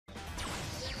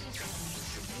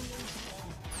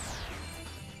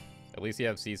At least you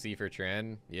have CC for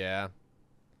Trynd. Yeah.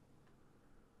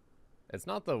 It's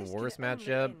not the worst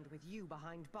matchup.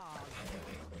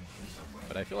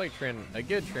 But I feel like a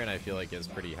good Trynd I feel like is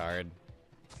pretty hard.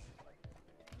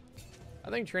 I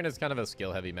think Trynd is kind of a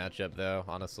skill-heavy matchup, though,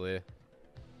 honestly.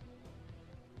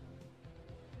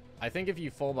 I think if you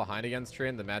fall behind against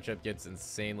Trynd, the matchup gets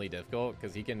insanely difficult,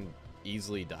 because he can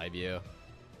easily dive you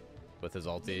with his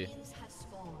ulti.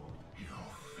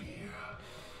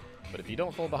 But if you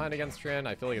don't fall behind against Trynd,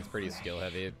 I feel like it's pretty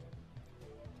skill-heavy.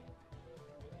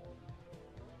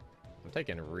 I'm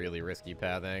taking really risky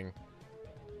pathing.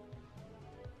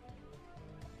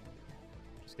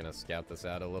 Just gonna scout this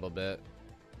out a little bit.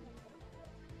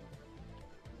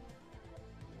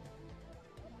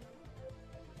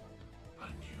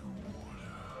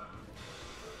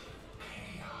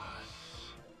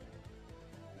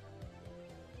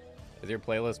 Is your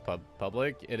playlist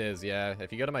public? It is, yeah.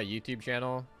 If you go to my YouTube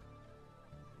channel,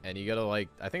 and you go to, like,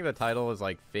 I think the title is,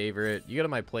 like, favorite. You go to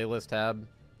my playlist tab.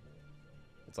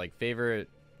 It's, like, favorite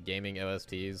gaming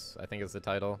OSTs, I think is the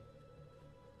title.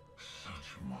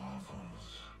 Such marvels.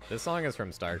 This song is from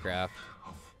StarCraft.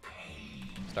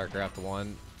 StarCraft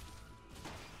 1.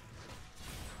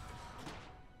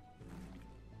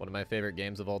 One of my favorite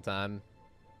games of all time.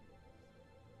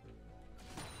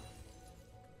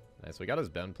 Nice, we got his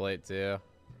bone plate too.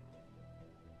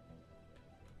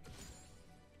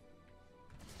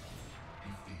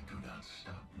 If they do not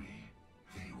stop me,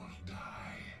 they will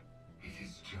die. It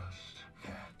is just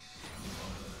that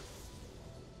simple.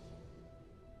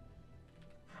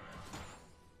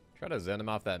 Try to zen him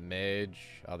off that mage.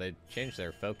 Oh, they changed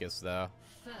their focus though.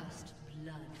 First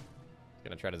blood.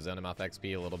 Gonna try to zen him off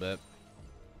XP a little bit.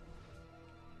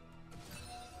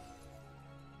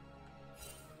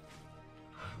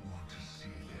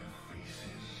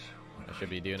 Should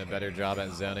be doing a better job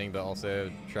at zoning, but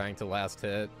also trying to last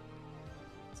hit.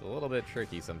 It's a little bit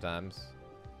tricky sometimes.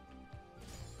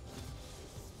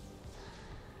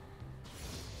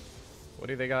 What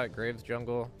do they got? Graves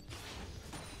jungle?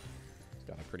 It's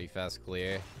got a pretty fast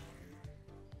clear.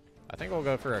 I think we'll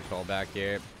go for a callback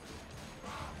here.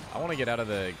 I want to get out of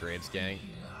the Graves gank.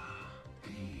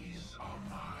 These are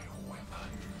my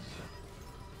weapons.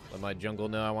 Let my jungle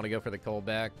know I want to go for the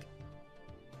callback.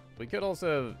 We could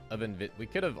also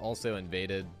have also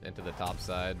invaded into the top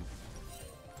side.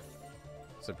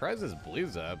 Surprised his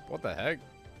blue's up. What the heck?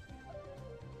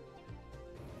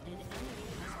 An enemy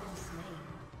has been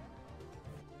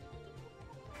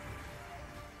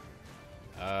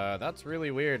slain. That's really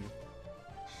weird.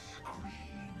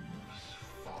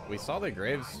 We saw the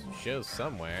Graves show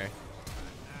somewhere.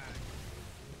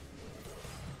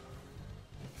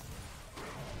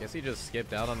 Guess he just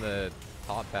skipped out on the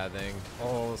top pathing.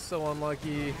 Oh, so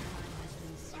unlucky.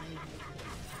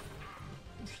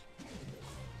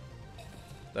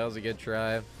 That was a good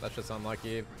try. That's just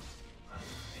unlucky.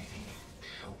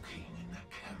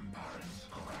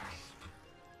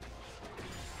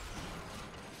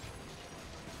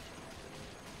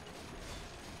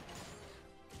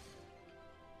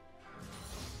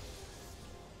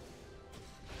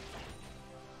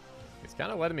 He's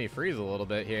kind of letting me freeze a little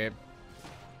bit here.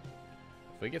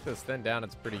 If we get this thin down,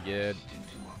 it's pretty good.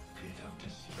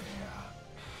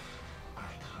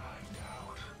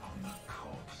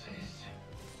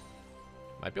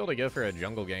 Might be able to go for a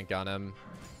jungle gank on him.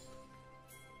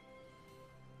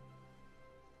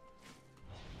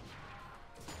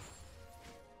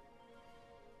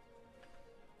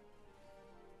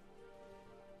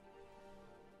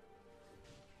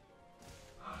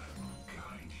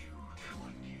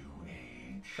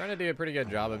 Trying to do a pretty good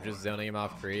job of just zoning him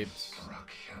off creeps.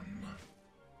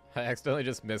 I accidentally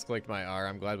just misclicked my R.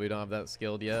 I'm glad we don't have that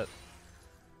skilled yet.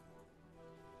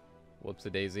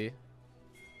 Whoops-a-daisy.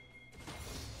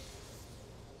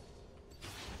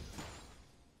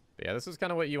 But yeah, this is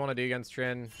kind of what you want to do against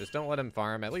Trynd. Just don't let him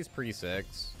farm, at least pre-6.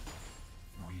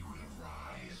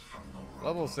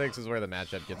 Level 6 is where the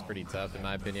matchup gets pretty tough, in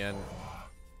my opinion.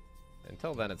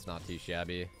 Until then, it's not too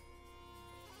shabby.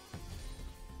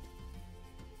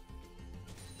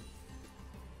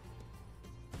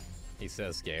 He's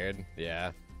so scared.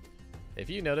 Yeah. If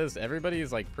you notice,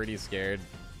 everybody's like pretty scared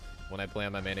when I play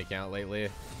on my main account lately.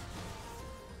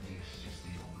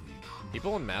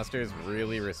 People in Masters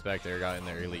really respect Urgot in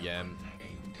the early game.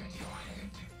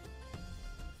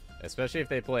 Especially if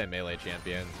they play a melee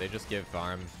champion. They just give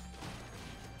farm.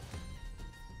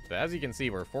 But as you can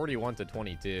see, we're 41 to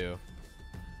 22.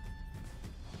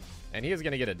 And he is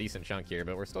going to get a decent chunk here,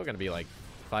 but we're still going to be like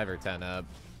 5 or 10 up.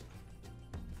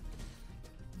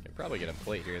 Can probably get a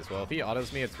plate here as well. If he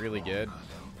autos me, it's really good,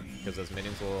 because those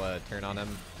minions will turn on him.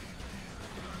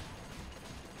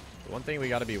 One thing we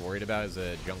got to be worried about is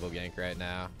a jungle gank right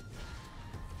now.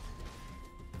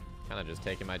 Kind of just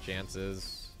taking my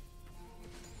chances.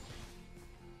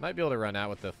 Might be able to run out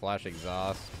with the flash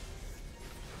exhaust.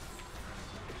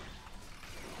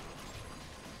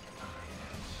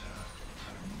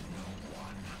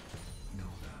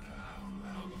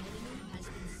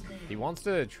 He wants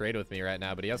to trade with me right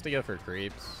now, but he has to go for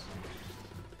creeps.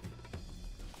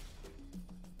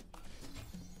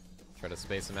 Try to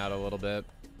space him out a little bit.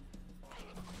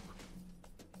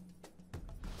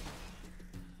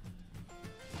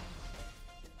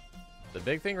 The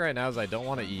big thing right now is I don't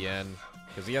want to EN,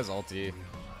 because he has ulti.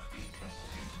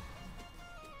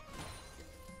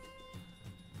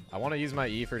 I want to use my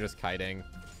E for just kiting.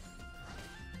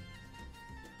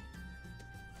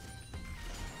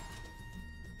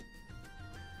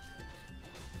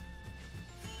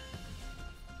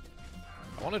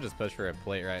 I want to just push for a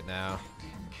plate right now.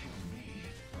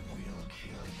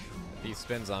 If he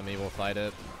spins on me, we'll fight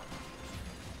it.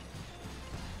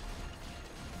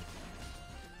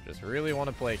 Just really want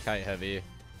to play kite heavy.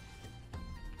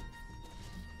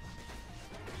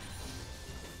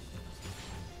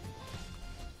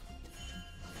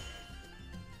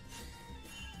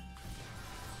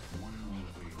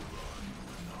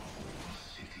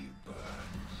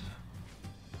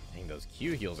 Dang, those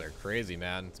Q heals are crazy,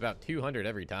 man. It's about 200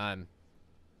 every time.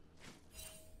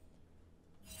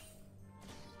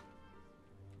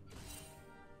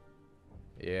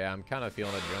 Yeah, I'm kind of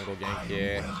feeling a jungle gank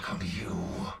here.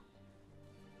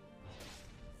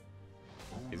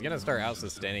 He's gonna start out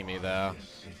sustaining me though.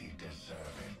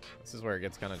 This is where it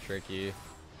gets kind of tricky.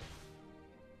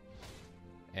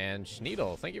 And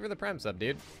Schneedle, thank you for the prime sub,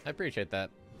 dude. I appreciate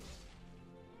that.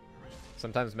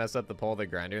 Sometimes mess up the pull of the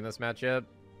grinder in this matchup.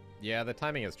 Yeah, the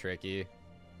timing is tricky.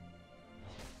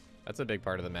 That's a big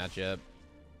part of the matchup.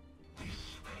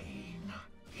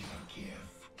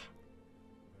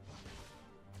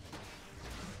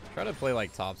 Try to play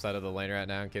like top side of the lane right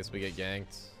now in case we get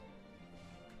ganked.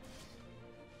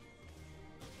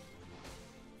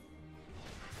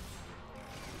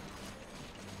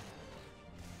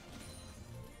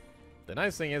 The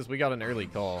nice thing is we got an early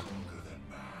call.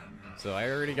 So I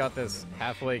already got this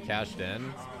halfway cashed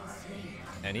in.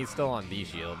 And he's still on D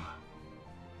shield.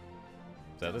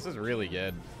 So this is really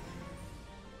good.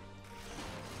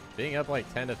 Being up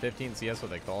like 10 to 15 CS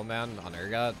with a call, man, on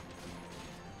Urgot.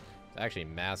 It's actually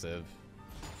massive.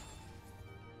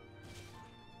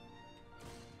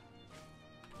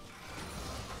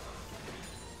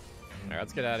 Alright,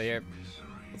 let's get out of here.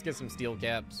 Let's get some steel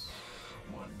caps.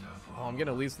 Oh, I'm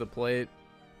gonna lose the plate.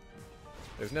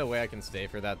 There's no way I can stay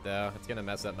for that though. It's gonna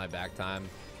mess up my back time.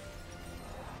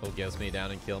 He'll ghost me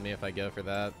down and kill me if I go for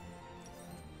that.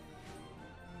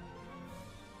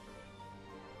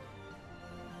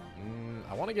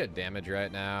 I want to get damage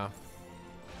right now.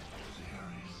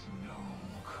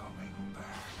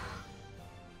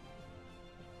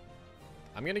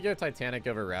 I'm gonna go Titanic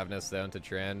over Ravnus though into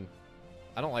Tryn.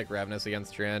 I don't like Ravnus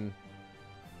against Tryn.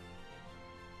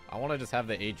 I want to just have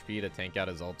the HP to tank out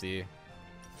his ulti.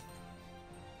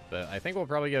 But I think we'll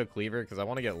probably go Cleaver because I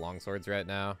want to get longswords right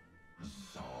now.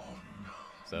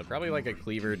 So probably like a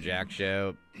Cleaver,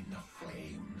 jak'sho.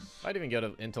 Might even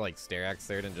go into like Sterax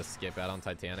third and just skip out on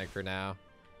Titanic for now.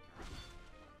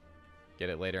 Get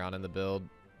it later on in the build.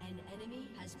 An enemy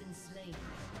has been slain.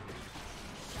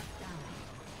 Shut down.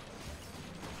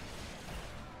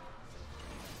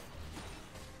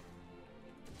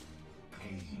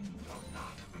 Pain will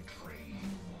not betray you.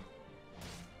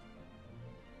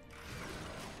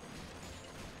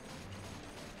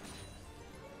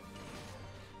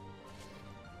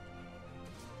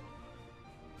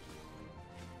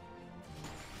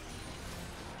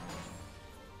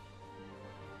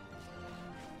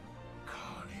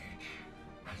 Carnage,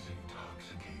 as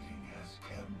intoxicating as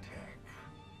Chemtech.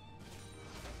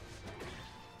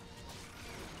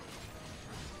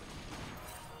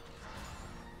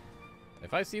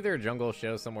 If I see their jungle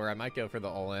show somewhere, I might go for the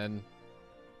all-in.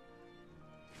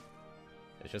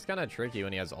 It's just kind of tricky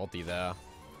when he has ulti, though.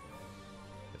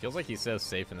 It feels like he's so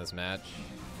safe in this match.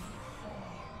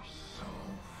 So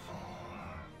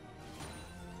far.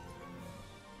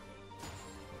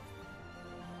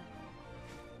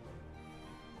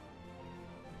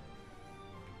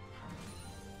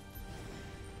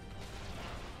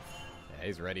 Yeah,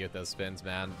 he's ready with those spins,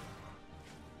 man.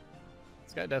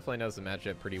 This guy definitely knows the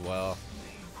matchup pretty well.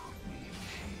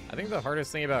 I think the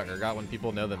hardest thing about Urgot when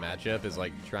people know the matchup is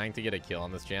like trying to get a kill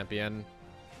on this champion.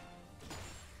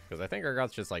 Because I think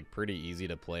Urgot's just like pretty easy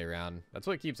to play around. That's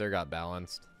what keeps Urgot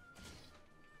balanced.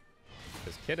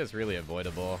 This kit is really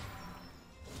avoidable.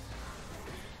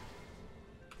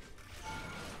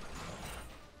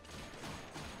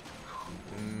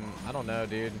 I don't know,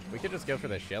 dude. We could just go for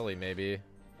the Shelly, maybe.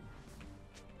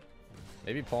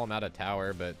 Maybe pull him out of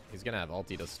tower, but he's gonna have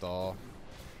ulti to stall.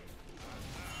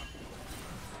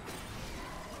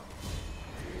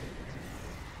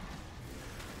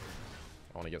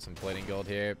 I want to get some plating gold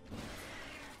here.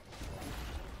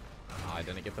 Oh, I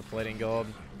didn't get the plating gold.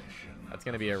 That's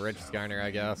gonna be a rich Skarner,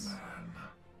 I guess.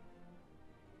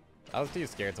 I was too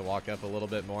scared to walk up a little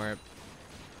bit more.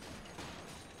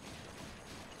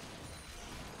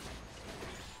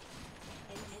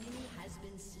 An enemy has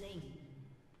been slain.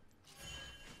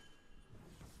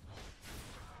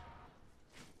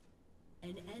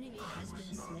 An enemy has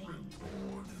been slain.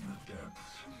 Born in the depths.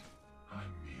 I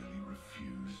merely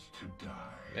refuse to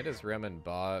die. It is Roman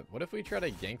bot. What if we try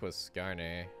to gank with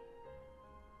Skarner?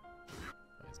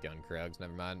 He's going Krugs,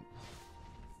 never mind.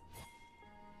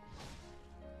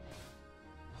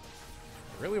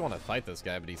 I really want to fight this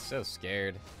guy, but he's so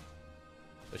scared.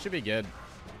 This should be good.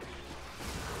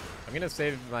 I'm gonna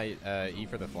save my E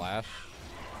for the flash.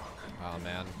 Oh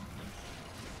man.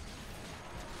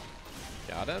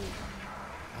 Got him.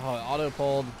 Oh, it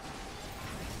auto-pulled.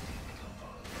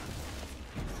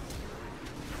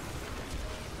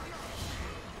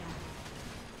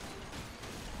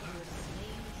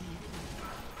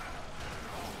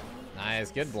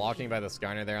 Nice, good blocking by the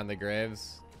Skarner there on the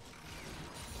Graves.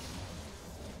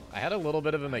 I had a little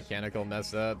bit of a mechanical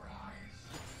mess up.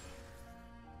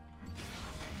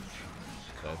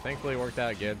 So thankfully it worked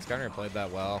out good. Skarner played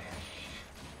that well.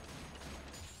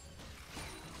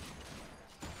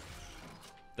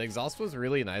 The exhaust was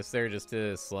really nice there just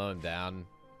to slow him down.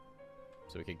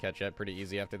 So we could catch up pretty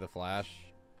easy after the flash.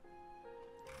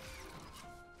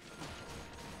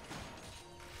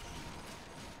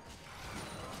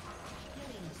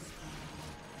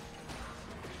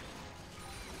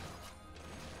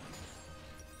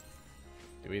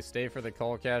 Do we stay for the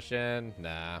call cash in?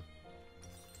 Nah.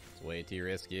 It's way too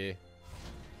risky.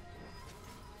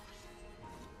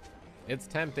 It's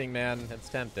tempting, man. It's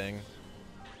tempting.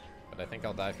 But I think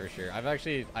I'll die for sure. I've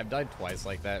died twice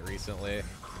like that recently.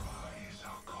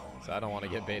 So I don't want to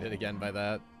get baited again by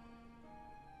that.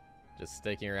 Just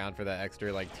sticking around for that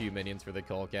extra like 2 minions for the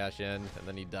call cash in, and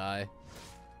then you die.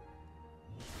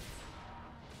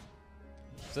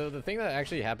 So the thing that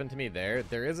actually happened to me there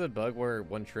is a bug where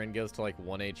when Trynda goes to like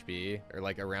 1 HP, or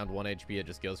like around 1 HP, it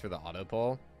just goes for the auto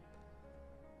pull.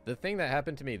 The thing that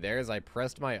happened to me there is I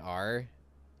pressed my R.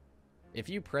 If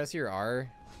you press your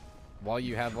R while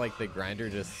you have like the grinder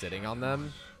just sitting on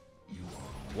them,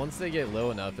 once they get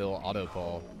low enough, it'll auto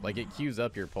pull. Like it queues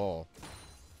up your pull.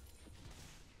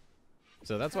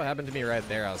 So that's what happened to me right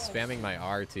there. I was spamming my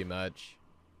R too much.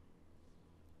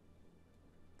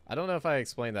 I don't know if I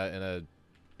explained that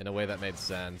in a way that made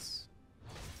sense.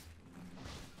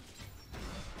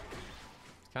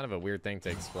 It's kind of a weird thing to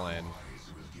explain.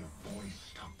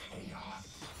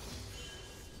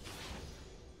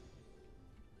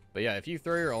 But yeah, if you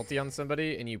throw your ulti on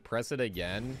somebody and you press it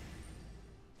again,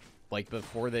 like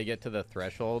before they get to the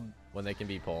threshold when they can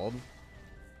be pulled,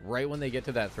 right when they get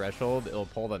to that threshold, it'll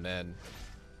pull them in.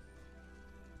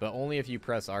 But only if you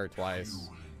press R twice.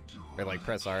 Or like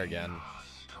press R again.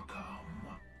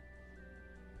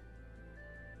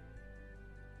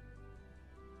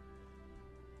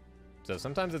 So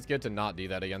sometimes it's good to not do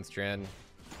that against Trynd.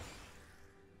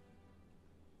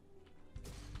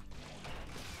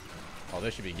 Oh,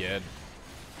 this should be good.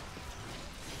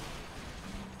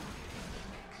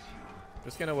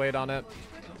 Just gonna wait on it.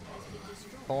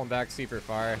 Pull him back super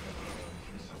far.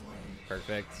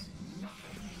 Perfect.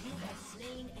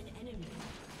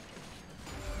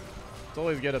 It's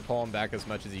always good to pull him back as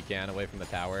much as you can away from the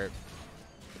tower.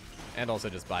 And also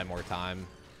just buy more time.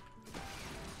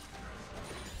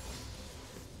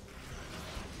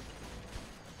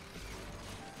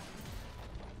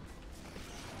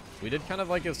 We did kind of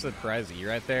like a surprise E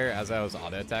right there as I was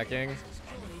auto-attacking.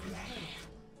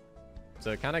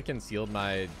 So it kind of concealed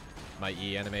my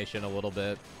E animation a little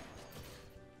bit.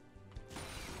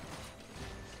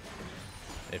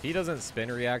 If he doesn't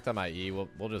spin react on my E,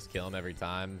 we'll just kill him every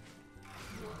time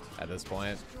at this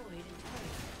point.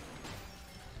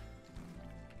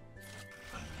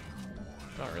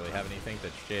 Don't really have anything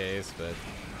to chase, but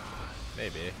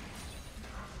maybe.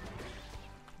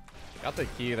 Got the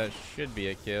key, that should be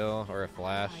a kill or a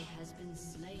flash.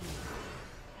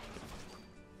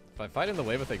 If I fight in the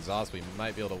wave with exhaust, we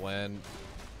might be able to win.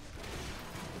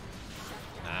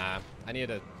 Nah,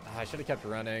 I should have kept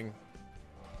running.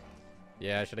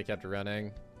 Yeah, I should have kept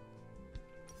running.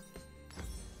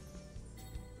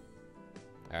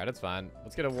 Alright, it's fine.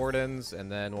 Let's get a Wardens,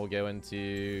 and then we'll go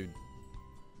into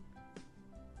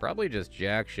probably just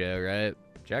jak'sho, right?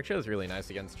 jak'sho is really nice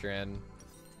against Tryn.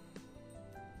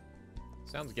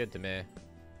 Sounds good to me.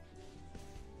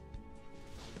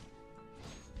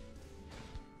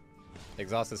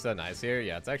 Exhaust is so nice here.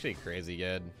 Yeah, it's actually crazy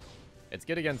good. It's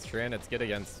good against Tryn. It's good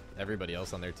against everybody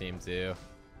else on their team too.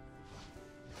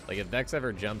 Like if Vex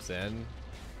ever jumps in,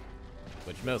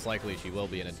 which most likely she will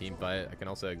be in a team fight, I can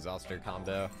also exhaust her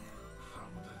combo.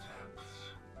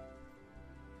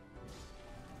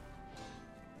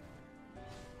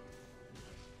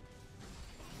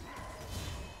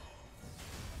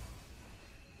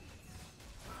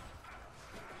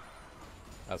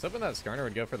 I was hoping that Skarner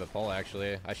would go for the pull,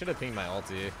 actually. I should have pinged my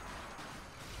ulti.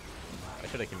 I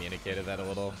should have communicated that a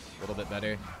little bit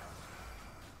better.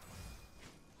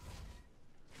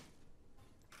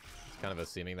 It's kind of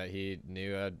assuming that he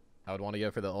knew I would want to go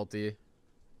for the ulti.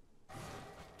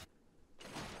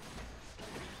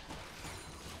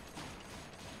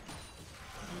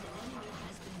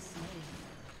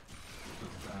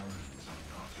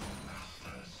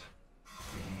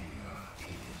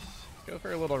 Go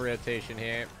for a little rotation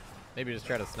here. Maybe just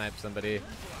try to snipe somebody.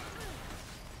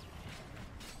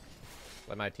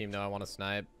 Let my team know I want to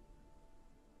snipe.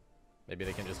 Maybe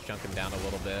they can just chunk him down a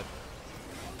little bit.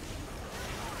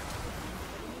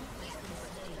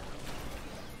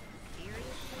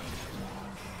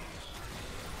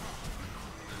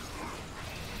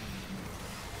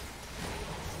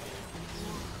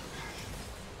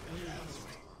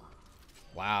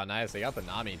 Wow, nice. They got the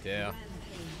Nami too.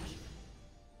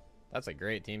 That's a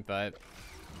great team fight.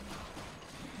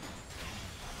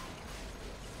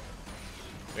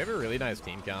 We have a really nice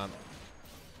team comp.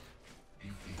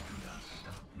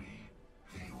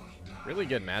 Really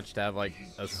good match to have like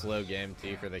a slow game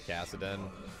too for the Kassadin.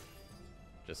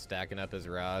 Just stacking up his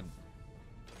rod.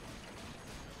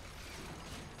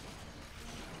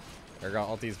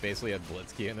 Urgot ulti's basically a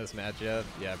blitzkey in this matchup.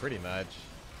 Yeah, pretty much.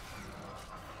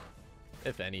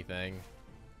 If anything.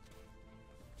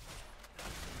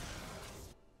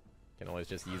 Can always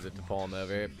just use it to pull him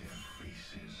over.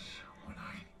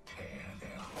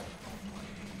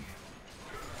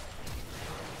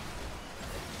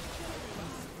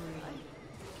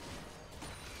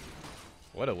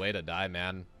 What a way to die,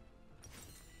 man.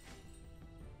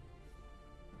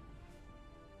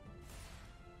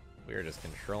 We are just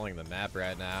controlling the map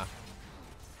right now.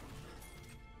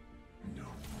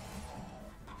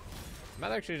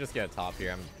 Might actually just get a top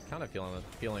here. I'm kind of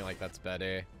feeling like that's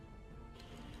better.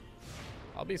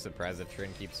 I'll be surprised if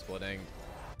Tryn keeps splitting.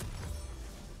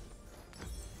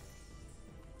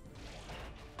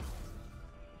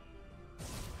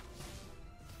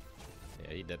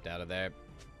 Yeah, he dipped out of there.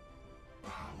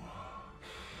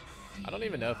 I don't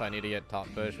even know if I need to get top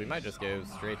push. We might just go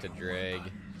straight to Drag.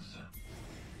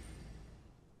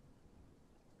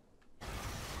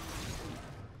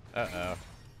 Uh-oh.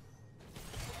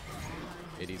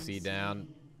 ADC down.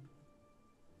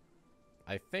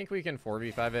 I think we can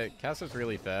 4v5 it. Cass is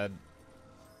really fed.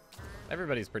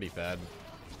 Everybody's pretty fed.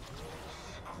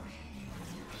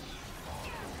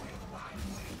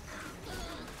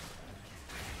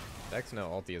 Vex no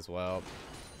ulti as well.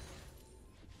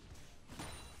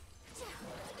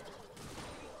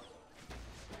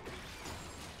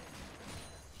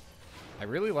 I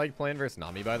really like playing versus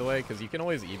Nami, by the way, because you can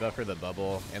always E-buffer the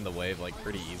bubble and the wave like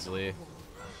pretty easily.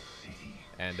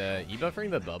 And E-buffering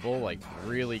the bubble like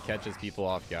really catches people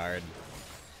off guard.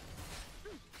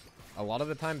 A lot of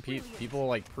the time people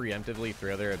like preemptively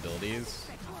throw their abilities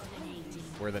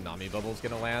where the Nami bubble's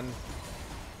gonna land.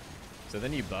 So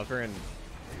then you buffer and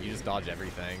you just dodge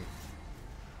everything.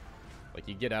 Like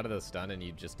you get out of the stun and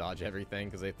you just dodge everything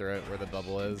because they throw it where the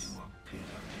bubble is.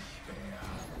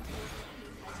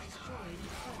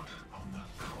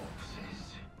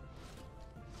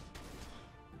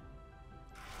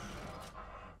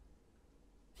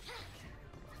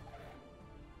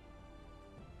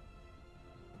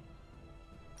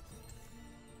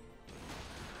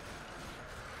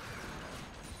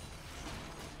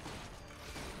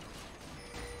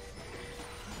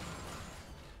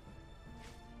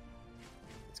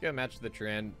 Go match the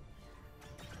trend.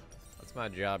 That's my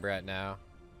job right now.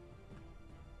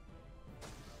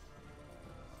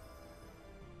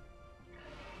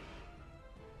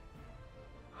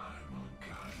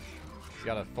 He's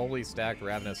got a fully stacked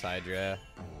Ravenous Hydra.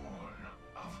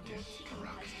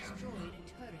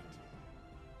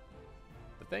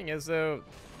 The thing is though,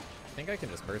 I think I can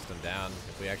just burst him down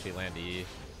if we actually land E.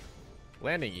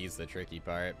 Landing E is the tricky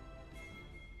part.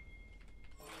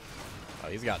 Oh,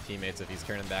 he's got teammates if he's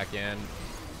turning back in.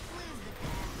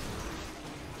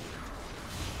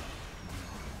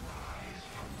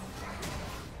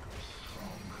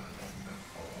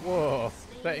 Whoa.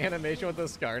 That animation with the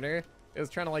Skarner, it was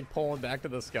trying to like pull him back to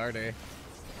the Skarner.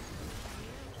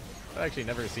 I've actually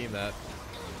never seen that.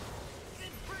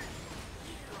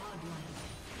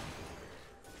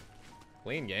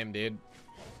 Clean game, dude.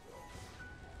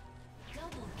 Double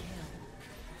kill.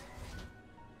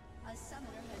 A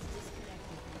summoner has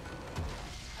disconnected.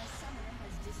 A summoner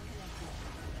has disconnected.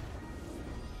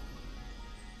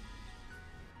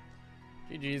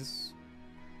 GG's.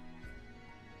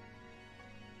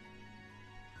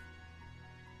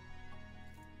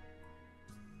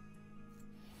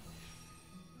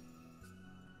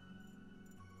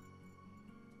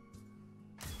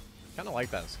 Kind of like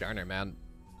that Skarner, man.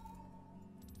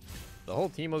 The whole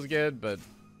team was good, but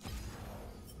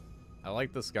I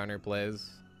like the Skarner plays.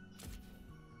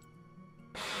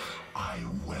 I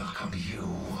welcome you.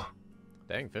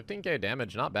 Dang, 15k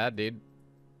damage, not bad, dude.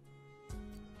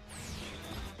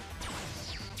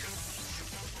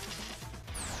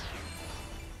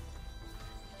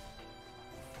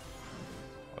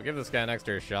 I'll give this guy an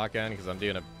extra shotgun because I'm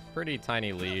doing a pretty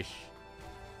tiny leash.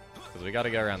 Because we got to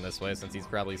go around this way since he's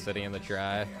probably sitting in the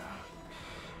try.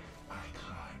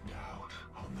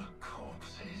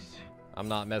 I'm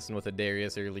not messing with a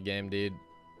Darius early game, dude.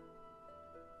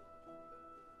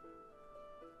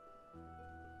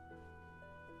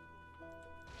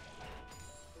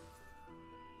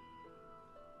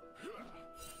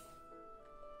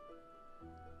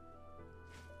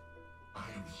 I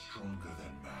am stronger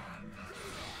than man,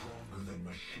 stronger than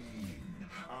machine.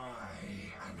 I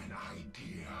am an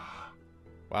idea.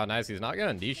 Wow, nice. He's not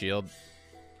going D-shield.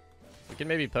 We can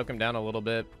maybe poke him down a little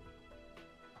bit.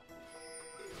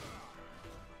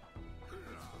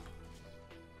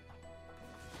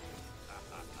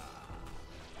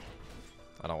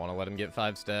 I don't want to let him get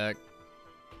 5 stack.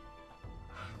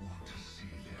 I want to see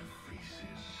their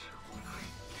faces when I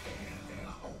tear their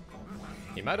hope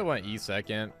away. He might have went E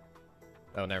second.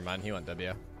 Oh, never mind. He went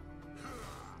W.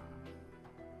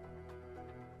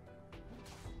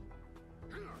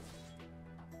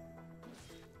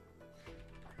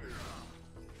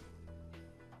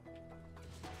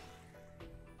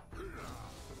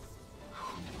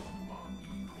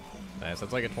 Nice.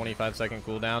 That's like a 25-second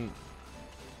cooldown.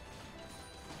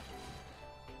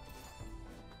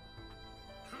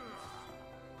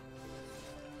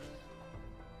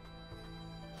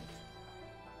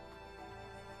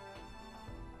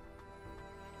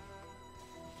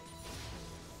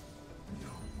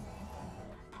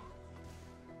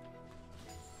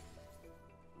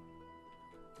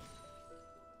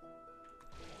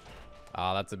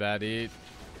 Ah, that's a bad eat.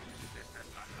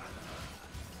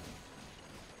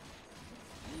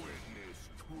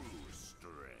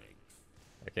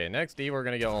 Okay, next E, we're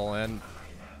gonna go all in.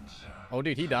 Oh,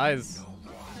 dude, he dies.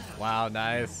 Wow,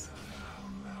 nice.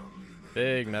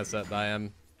 Big mess up by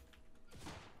him.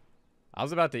 I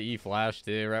was about to E flash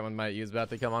too, right when my E was about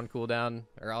to come on cooldown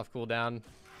or off cooldown.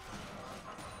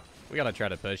 We gotta try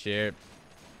to push here.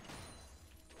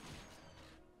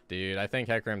 Dude, I think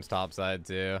Hecarim's topside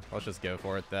too. Let's just go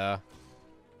for it though.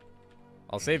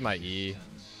 I'll save my E.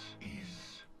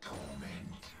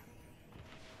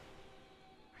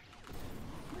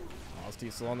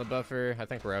 He's still on the buffer. I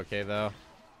think we're okay though.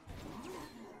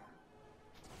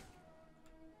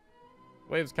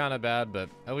 Wave's kind of bad, but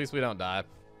at least we don't die.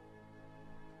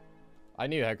 I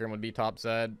knew Hecarim would be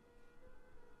topside.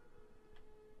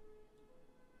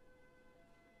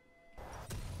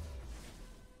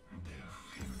 Their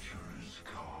future is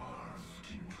carved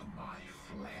into my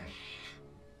flesh.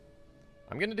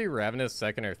 I'm gonna do Ravenous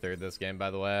second or third this game,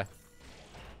 by the way.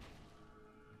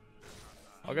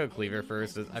 I'll go Cleaver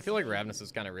first. I feel like Ravenous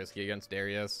is kind of risky against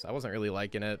Darius. I wasn't really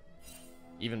liking it,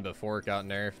 even before it got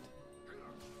nerfed.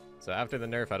 So after the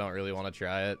nerf, I don't really want to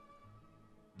try it.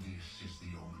 This is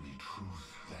the only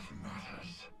truth that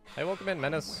matters. Hey, welcome in,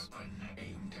 Menace.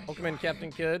 Welcome in,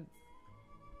 Captain Kid.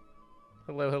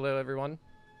 Hello, hello, everyone.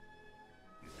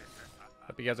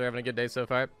 Hope you guys are having a good day so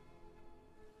far.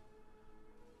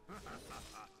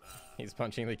 He's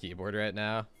punching the keyboard right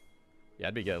now. Yeah,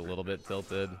 I'd be getting a little bit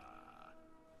tilted.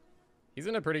 He's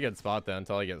in a pretty good spot though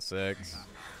until I get 6.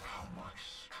 How much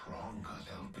stronger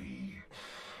they'll be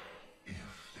if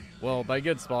they Well, by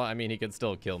good spot, I mean he could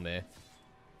still kill me.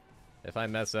 If I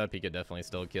mess up, he could definitely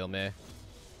still kill me.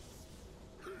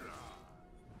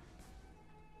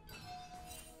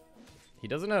 He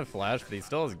doesn't have flash, but he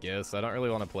still has gifts, so I don't really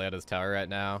want to play at his tower right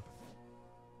now.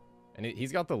 And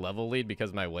he's got the level lead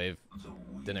because my wave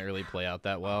didn't really play out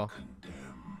that well. condemned.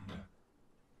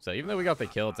 So even though we got the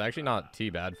kill, it's actually not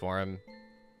too bad for him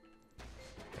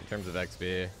in terms of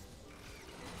XP.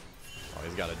 Oh,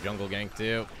 he's got a jungle gank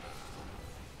too.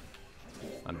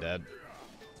 I'm dead.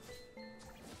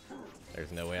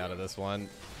 There's no way out of this one.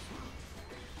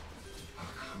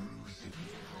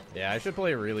 Yeah, I should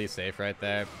play really safe right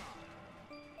there.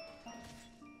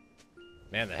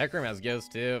 Man, the Hecarim has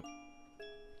Ghost too.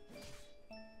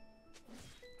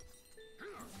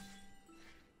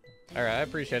 Alright, I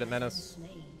appreciate it, Menace.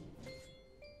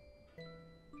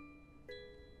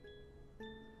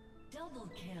 Double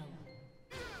kill.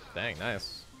 Dang,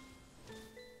 nice.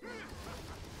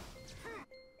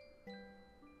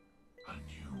 A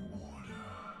new order.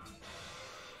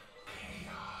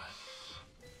 Chaos.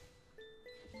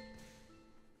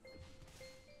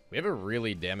 We have a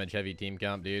really damage-heavy team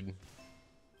comp, dude.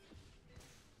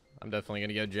 I'm definitely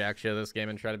gonna go jak'sho this game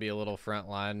and try to be a little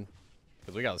frontline,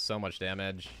 because we got so much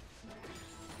damage.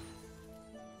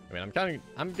 I mean,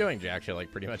 I'm going jak'sho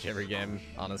like pretty much every game,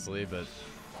 honestly, but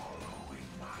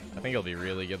I think it'll be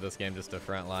really good this game just to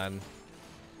frontline.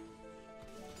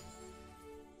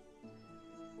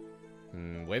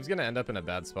 Wave's gonna end up in a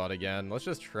bad spot again. Let's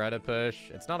just try to push.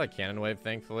 It's not a cannon wave,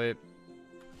 thankfully.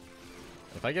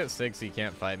 If I get 6, he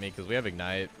can't fight me because we have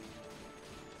Ignite.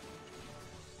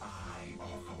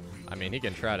 I mean, he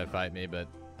can try to fight me, but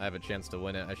I have a chance to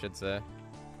win it, I should say.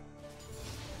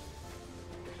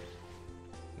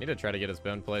 Need to try to get his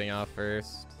bone plating off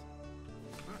first.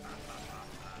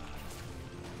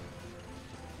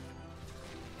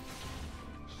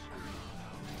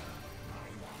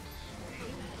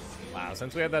 Wow,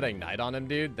 since we had that Ignite on him,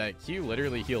 dude, that Q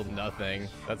literally healed nothing.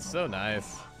 That's so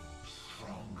nice.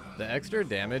 The extra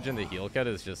damage and the heal cut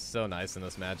is just so nice in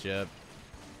this matchup.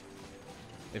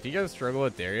 If you guys struggle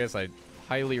with Darius, I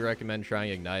highly recommend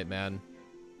trying Ignite, man.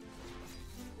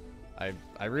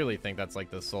 I really think that's like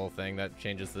the sole thing that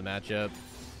changes the matchup.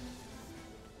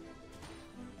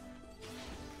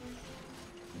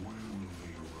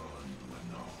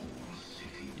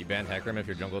 You ban Hecarim if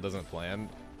your jungle doesn't plan.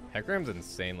 Hecarim's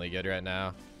insanely good right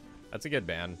now. That's a good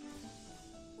ban.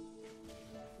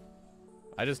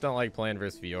 I just don't like playing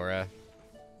versus Fiora.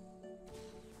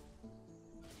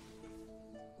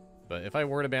 But if I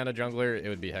were to ban a jungler, it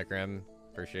would be Hecarim,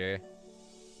 for sure.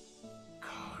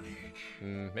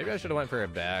 Maybe I should have went for a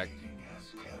back.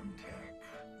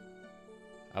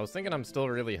 I was thinking I'm still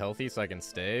really healthy so I can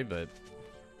stay, but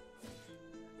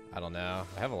I don't know.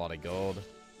 I have a lot of gold.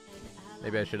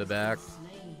 Maybe I should have backed.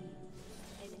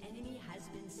 An enemy has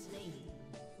been slain.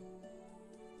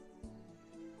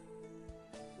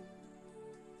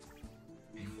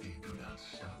 If they do not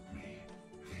stop me,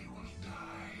 they will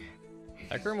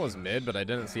die. Hecarim was mid, but I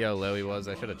didn't see how low he was.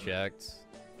 I should have checked.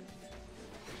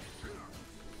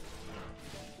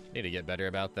 Need to get better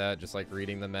about that, just like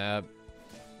reading the map.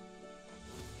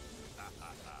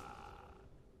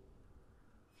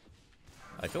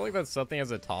 I feel like that's something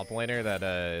as a top laner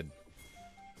that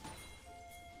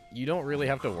you don't really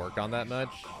have to work on that much.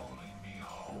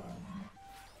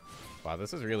 Wow,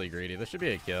 this is really greedy. This should be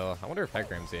a kill. I wonder if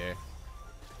Hecarim's here.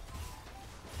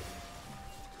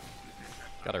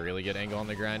 Got a really good angle on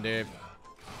the grind, dude.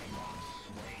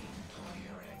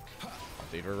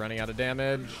 Dude, we're running out of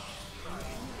damage.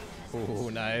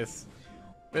 Ooh, nice.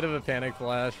 Bit of a panic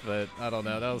flash, but I don't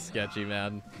know. That was sketchy,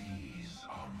 man. These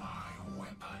are my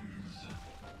weapons.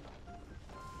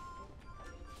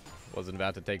 Wasn't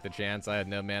about to take the chance. I had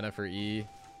no mana for E.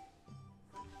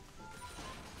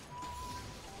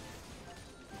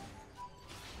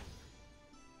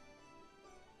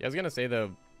 Yeah, I was gonna say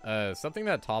though, something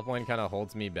that top lane kind of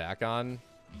holds me back on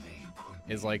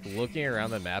is like looking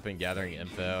around the map and gathering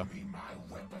info.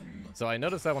 So I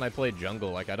noticed that when I play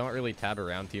jungle, like I don't really tab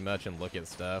around too much and look at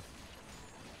stuff.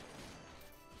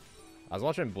 I was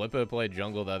watching Blippo play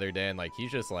jungle the other day, and like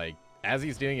he's just like, as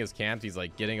he's doing his camps, he's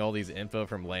like getting all these info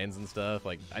from lanes and stuff.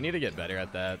 Like I need to get better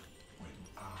at that.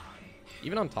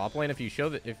 Even on top lane, if you show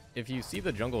that, if you see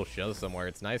the jungle show somewhere,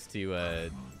 it's nice to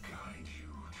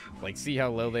like see how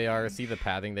low they are, see the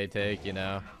pathing they take, you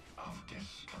know.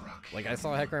 Like I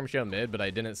saw Hecarim show mid, but I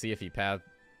didn't see if he pathed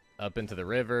up into the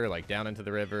river, like down into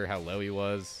the river, how low he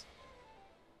was.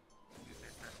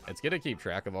 It's good to keep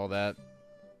track of all that.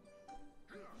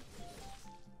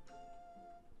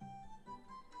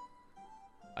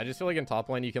 I just feel like in top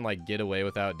lane you can like get away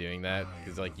without doing that,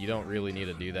 because like you don't really need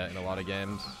to do that in a lot of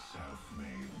games.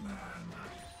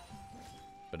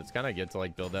 But it's kind of good to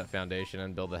like build that foundation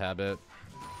and build the habit.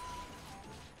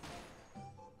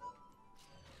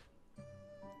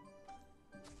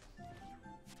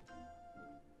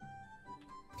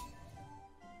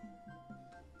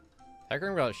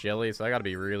 Hecarim got Shelly, so I gotta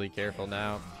be really careful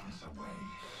now.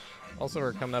 Also,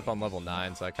 we're coming up on level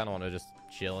 9, so I kind of want to just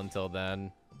chill until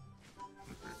then.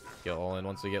 Go all in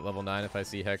once we get level 9 if I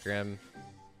see Hecarim.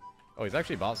 Oh, he's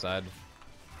actually bot side.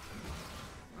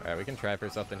 Alright, we can try for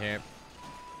something here.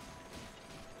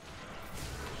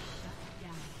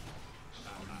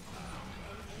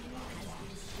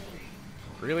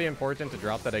 Really important to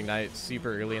drop that ignite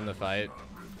super early in the fight.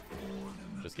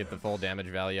 Just get the full damage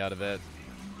value out of it.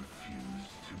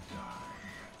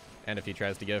 And if he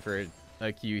tries to go for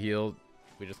a Q heal,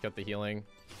 we just got the healing.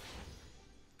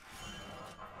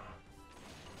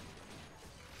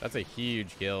 That's a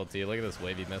huge kill, too. Look at this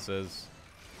wave he misses.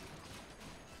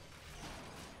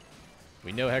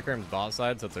 We know Hecarim's bot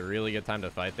side, so it's a really good time to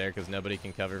fight there because nobody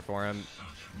can cover for him.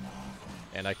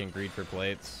 And I can greed for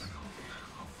plates.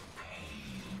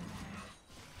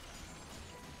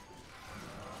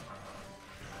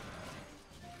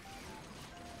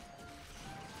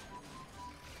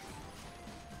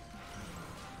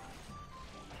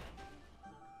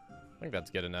 I think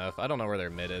that's good enough. I don't know where their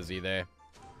mid is either.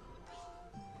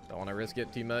 Don't want to risk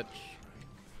it too much.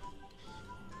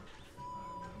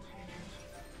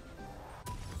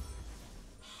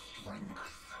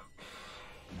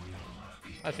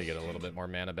 I should get a little bit more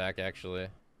mana back, actually.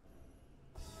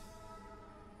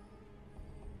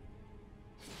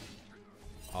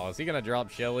 Oh, is he gonna drop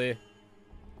Shelly?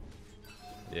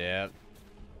 Yeah.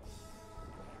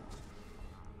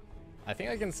 I think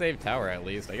I can save tower at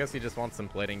least. I guess he just wants some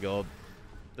plating gold.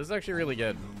 This is actually really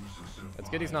good. It's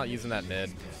good he's not using that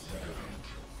mid.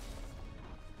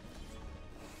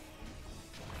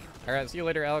 Alright, see you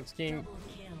later, Alex King.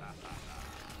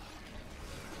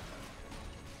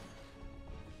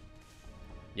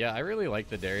 Yeah, I really like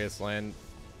the Darius lane.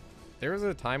 There was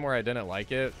a time where I didn't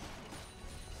like it.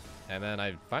 And then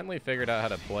I finally figured out how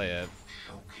to play it.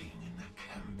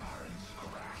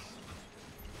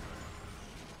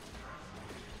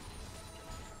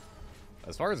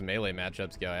 As far as melee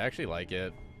matchups go, I actually like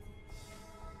it.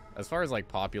 As far as like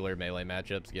popular melee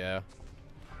matchups go,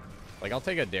 like I'll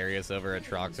take a Darius over a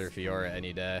Trox or Fiora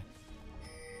any day.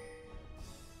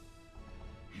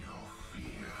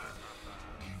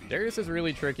 Darius is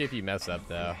really tricky if you mess up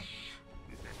though.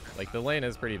 Like the lane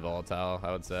is pretty volatile,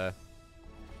 I would say.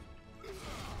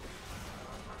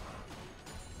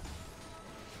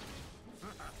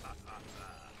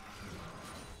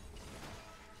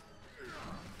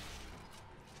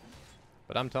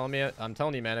 But I'm telling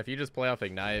you, man, if you just play off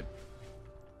Ignite,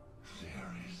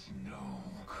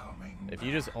 if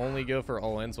you just only go for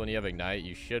all-ins when you have Ignite,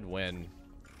 you should win.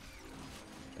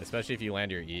 Especially if you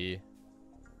land your E.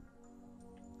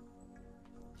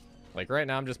 Like right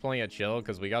now, I'm just playing it chill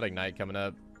because we got Ignite coming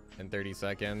up in 30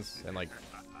 seconds. And like,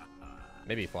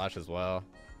 maybe Flash as well.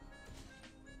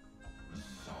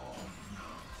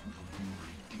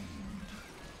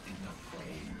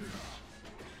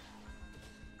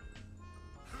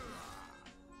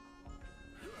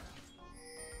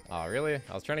 Oh, really?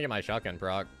 I was trying to get my shotgun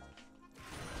proc.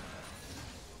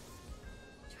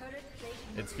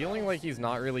 It's feeling like he's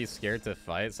not really scared to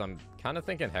fight, so I'm kind of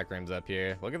thinking Hecarim's up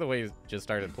here. Look at the way he's just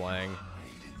started playing.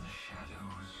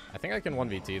 I think I can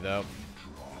 1v2, though.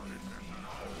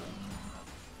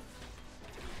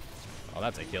 Oh,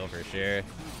 that's a kill for sure.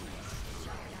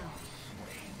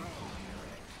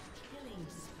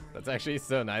 That's actually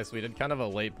so nice. We did kind of a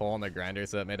late pull on the grinder,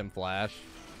 so it made him flash.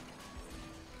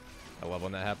 I love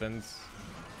when that happens.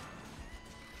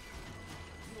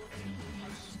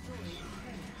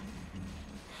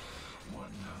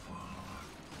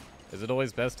 Is it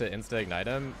always best to insta-ignite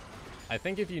him? I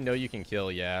think if you know you can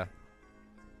kill, yeah.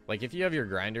 Like if you have your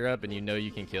grinder up and you know you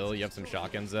can kill, you have some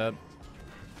shotguns up.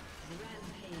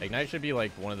 Ignite should be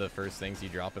like one of the first things you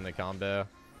drop in the combo.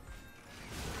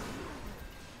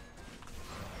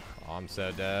 Oh, I'm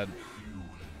so dead.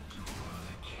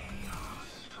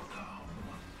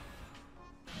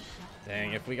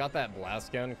 Dang, if we got that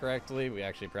blast gun correctly, we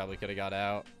actually probably could have got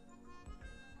out.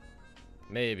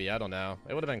 Maybe, I don't know.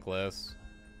 It would have been close.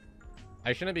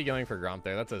 I shouldn't be going for Gromp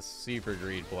there. That's a super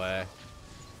greed play.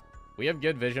 We have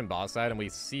good vision boss side, and we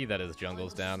see that his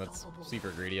jungle's down. That's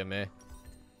super greedy of me.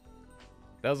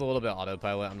 That was a little bit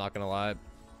autopilot, I'm not gonna lie.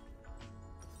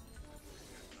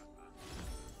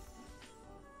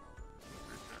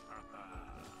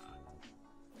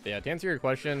 Yeah, to answer your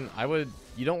question,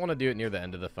 you don't want to do it near the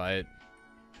end of the fight.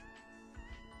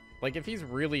 Like, if he's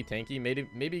really tanky,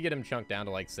 maybe get him chunked down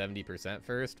to, like, 70%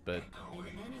 first, but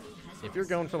if you're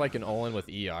going for, like, an all-in with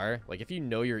ER, like, if you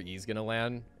know your E's gonna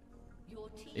land,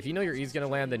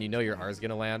 then you know your R's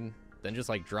gonna land, then just,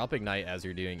 like, drop Ignite as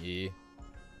you're doing E,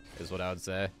 is what I would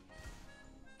say.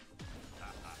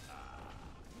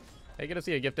 Hey, good to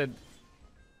see you, Gifted.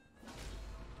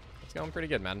 It's going pretty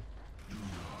good, man.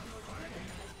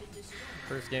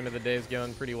 First game of the day is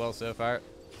going pretty well so far.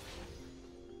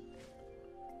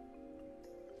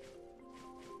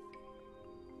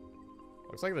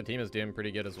 Looks like the team is doing pretty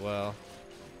good as well.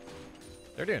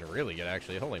 They're doing really good,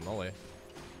 actually. Holy moly.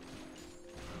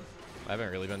 I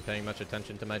haven't really been paying much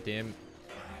attention to my team.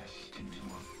 Cast into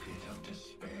a pit of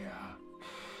despair.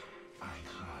 I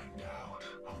climbed out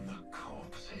on the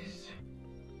corpses.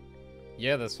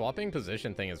 Yeah, the swapping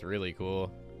position thing is really cool.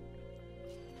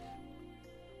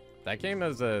 That came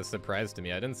as a surprise to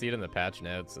me. I didn't see it in the patch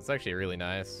notes. It's actually really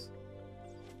nice.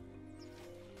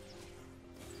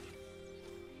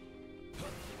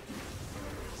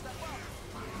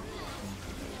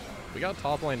 We got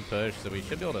top lane push, so we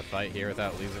should be able to fight here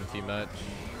without losing too much.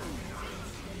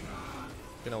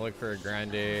 Gonna look for a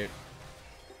grindy.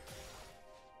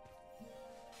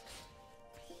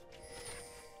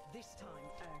 This time,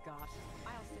 Urgot,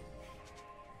 I'll sit.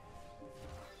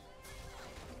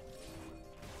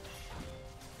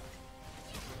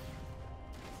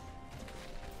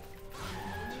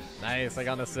 Nice, I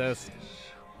got an assist.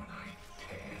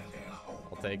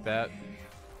 I'll take that.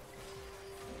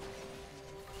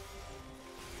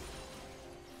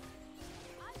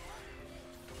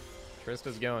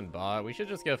 Trynda's going bot. We should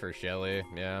just go for Shelly.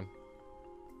 Yeah.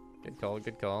 Good call,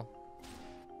 good call.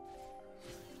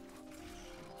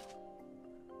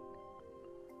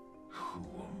 Who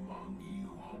among you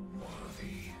are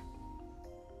worthy?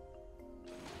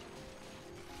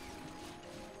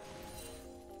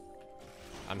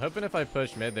 I'm hoping if I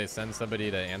push mid, they send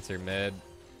somebody to answer mid.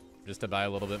 Just to buy a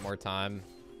little bit more time.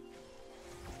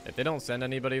 If they don't send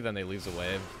anybody, then they lose a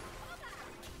wave.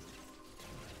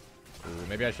 Ooh,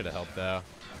 maybe I should have helped though.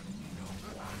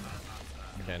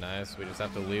 Okay, nice. We just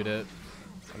have to loot it.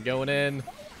 I'm going in.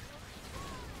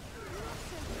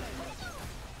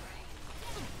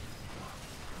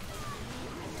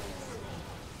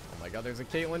 Oh my god, there's a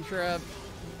Caitlyn trap.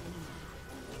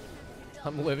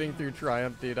 I'm living through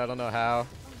Triumph, dude. I don't know how.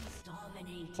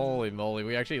 Holy moly,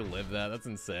 we actually lived that. That's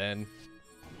insane.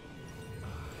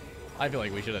 I feel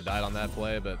like we should have died on that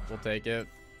play, but we'll take it.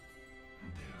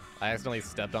 I accidentally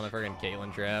stepped on a freaking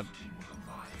Caitlyn trap.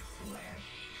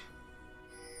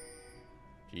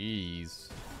 Jeez.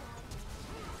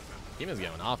 Team is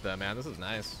going off though, man. This is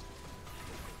nice.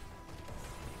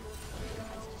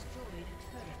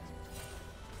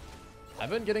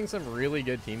 I've been getting some really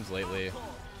good teams lately.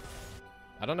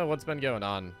 I don't know what's been going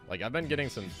on. Like, I've been getting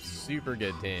some super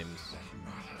good teams.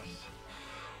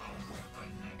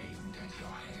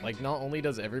 Like, not only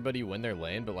does everybody win their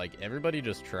lane, but like, everybody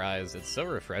just tries. It's so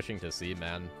refreshing to see,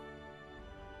 man.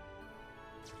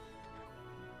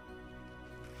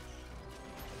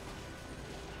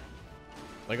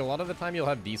 Like, a lot of the time you'll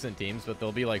have decent teams, but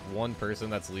there'll be like one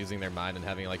person that's losing their mind and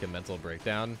having like a mental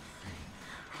breakdown.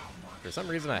 For some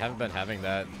reason, I haven't been having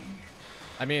that.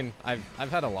 I mean, I've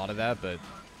had a lot of that, but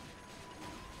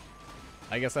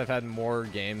I guess I've had more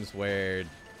games where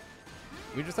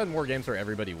we just had more games where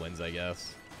everybody wins, I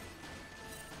guess.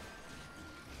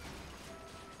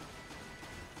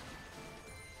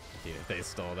 Dude, they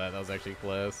stole that. That was actually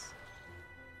close.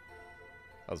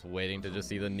 I was waiting to just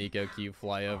see the Nico cube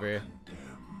fly over.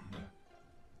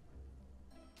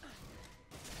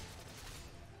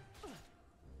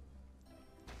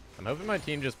 I'm hoping my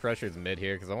team just pressures mid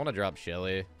here because I want to drop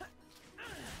Shelly.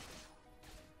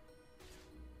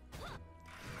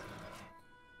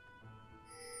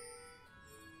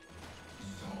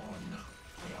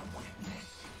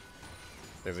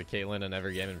 There's a Caitlyn in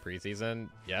every game in preseason.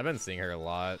 Yeah, I've been seeing her a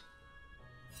lot.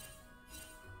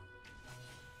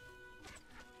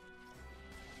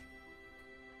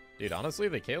 Dude, honestly,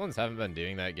 the Caitlyn's haven't been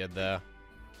doing that good, though.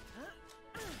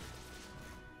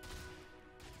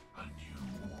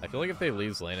 I feel like if they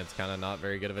lose lane, it's kind of not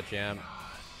very good of a champ.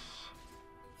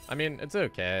 I mean, it's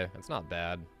okay. It's not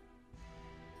bad.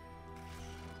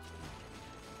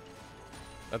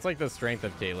 That's like the strength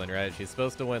of Caitlyn, right? She's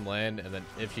supposed to win lane, and then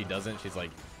if she doesn't, she's like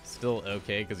still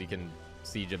okay because you can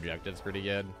siege objectives pretty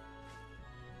good.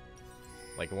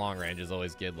 Like long range is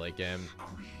always good late game.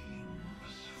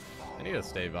 I need to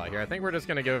stay bot here. I think we're just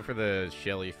gonna go for the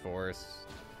Shelly force.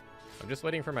 I'm just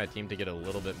waiting for my team to get a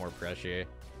little bit more pressure.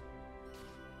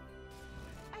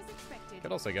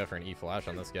 Could also go for an E flash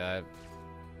on this guy.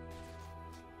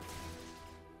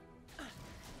 I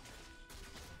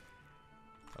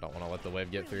don't want to let the wave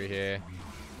get through here.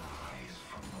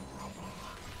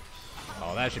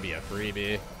 Oh, that should be a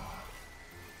freebie.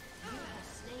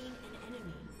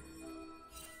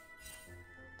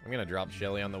 I'm gonna drop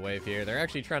Shelly on the wave here. They're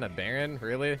actually trying to Baron,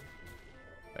 really?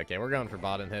 Okay, we're going for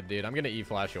bot inhib, dude. I'm gonna E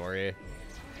flash Ori.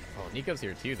 Oh, Nico's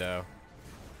here too, though.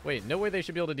 Wait, no way they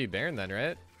should be able to do Baron then,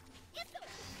 right?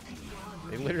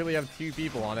 They literally have 2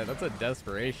 people on it. That's a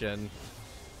desperation.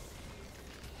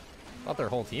 Thought their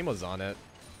whole team was on it.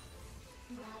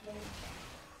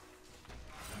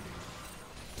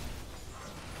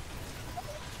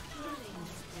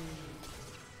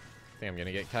 think I'm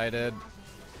gonna get kited.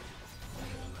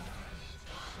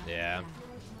 Yeah.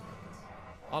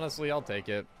 Honestly, I'll take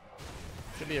it.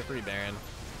 Should be a free Baron.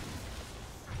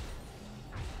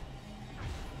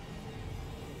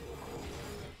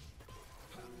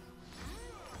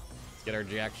 Let's get our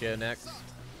jak'sho next.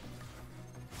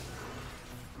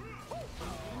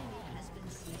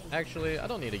 Actually, I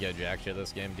don't need to go jak'sho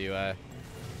this game, do I?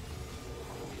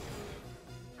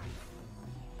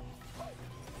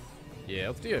 Yeah,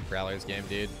 let's do a Prowler's game,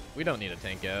 dude. We don't need a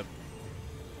tank up.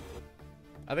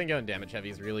 I think going damage heavy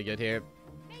is really good here.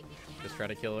 Just try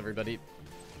to kill everybody.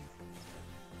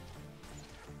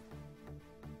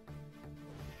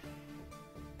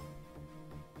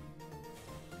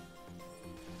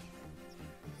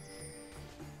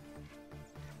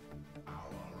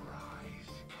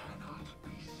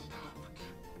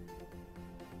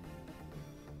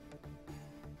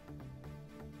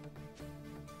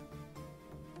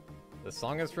 The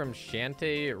song is from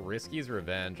Shantae Risky's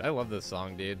Revenge. I love this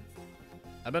song, dude.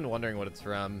 I've been wondering what it's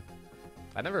from.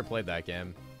 I never played that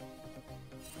game.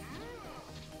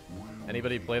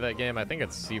 Anybody play that game? I think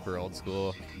it's super old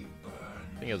school.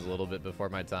 I think it was a little bit before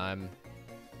my time.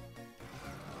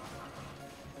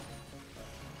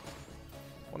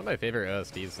 One of my favorite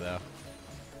OSTs, though.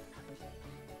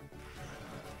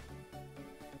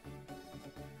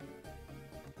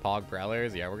 Pog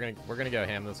Prowlers? Yeah, we're gonna go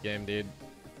ham this game, dude.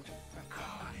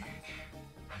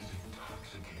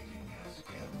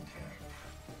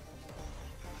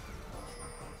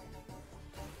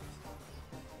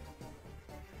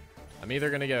 I'm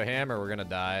either gonna go ham or we're gonna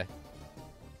die.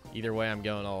 Either way, I'm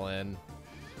going all in.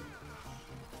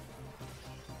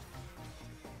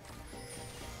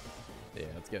 Yeah,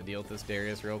 let's go deal with this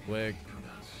Darius real quick.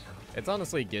 It's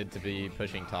honestly good to be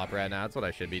pushing top right now. That's what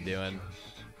I should be doing.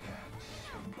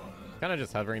 Kind of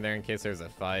just hovering there in case there's a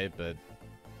fight, but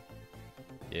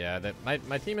yeah,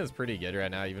 my team is pretty good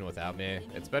right now, even without me.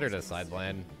 It's better to side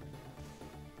lane.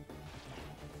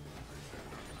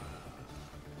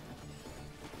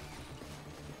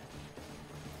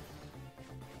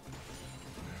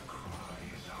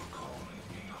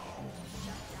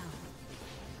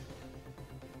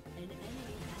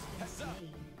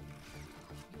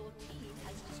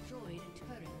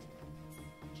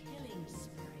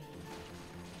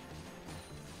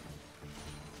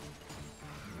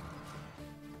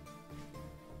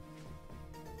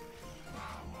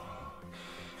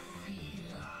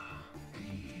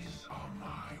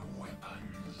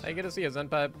 I get to see a Zen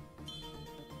pipe.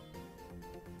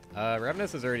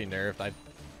 Revenus is already nerfed.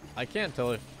 I can't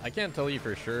tell you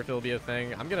for sure if it'll be a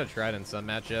thing. I'm gonna try it in some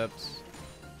matchups.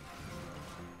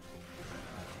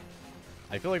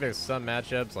 I feel like there's some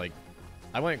matchups, like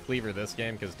I went Cleaver this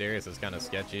game because Darius is kind of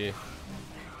sketchy.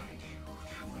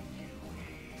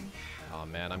 Oh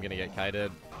man, I'm gonna get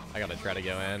kited. I gotta try to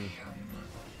go in.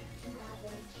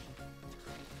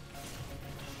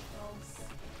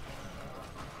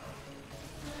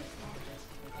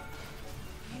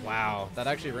 Wow, that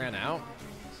actually ran out?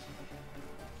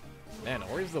 Man,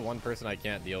 Ori's the one person I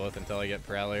can't deal with until I get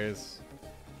Prowlers.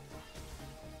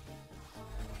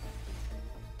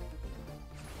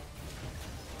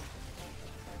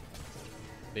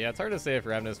 But yeah, it's hard to say if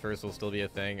Revenus first will still be a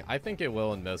thing. I think it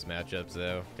will in most matchups,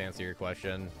 though, to answer your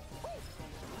question.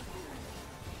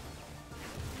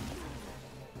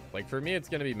 Like, for me, it's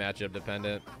going to be matchup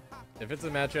dependent. If it's a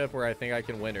matchup where I think I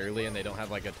can win early and they don't have,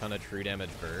 like, a ton of true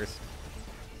damage burst,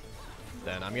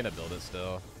 then I'm gonna build it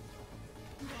still.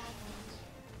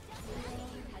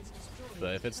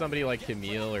 But if it's somebody like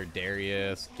Camille or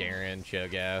Darius, Garen,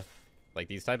 Cho'Gath, like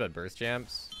these type of burst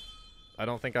champs, I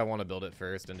don't think I want to build it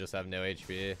first and just have no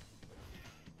HP.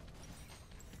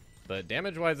 But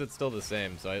damage-wise, it's still the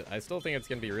same, so I still think it's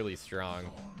gonna be really strong.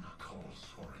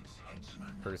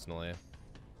 Personally.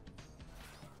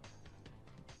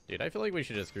 Dude, I feel like we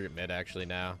should just group mid actually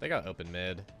now. They got open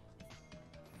mid.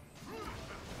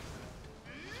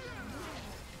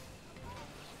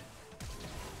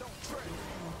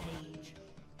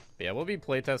 Yeah, we'll be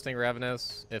playtesting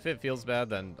Ravenous. If it feels bad,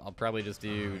 then I'll probably just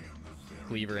do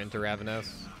Cleaver into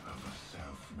Ravenous.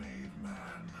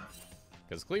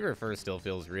 Because Cleaver first still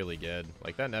feels really good.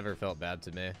 Like, that never felt bad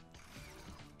to me.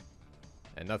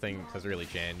 And nothing has really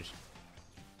changed.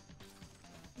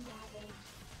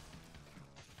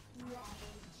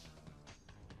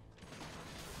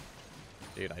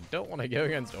 Dude, I don't want to go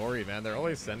against Ori, man. They're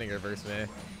always sending her versus me.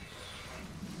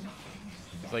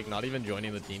 It's like not even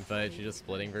joining the team fight. She's just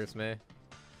splitting versus me.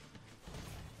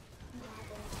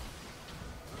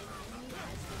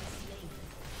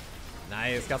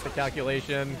 Nice, got the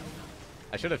calculation.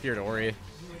 I should have feared Ori.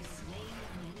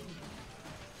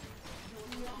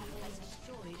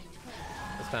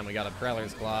 time we got a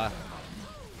Prowler's Claw.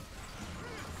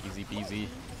 Easy peasy.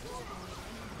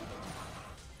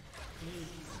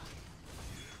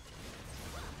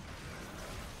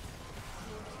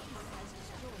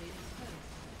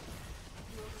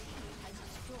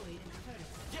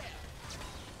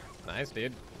 Nice,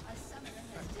 dude.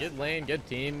 Good lane, good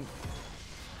team.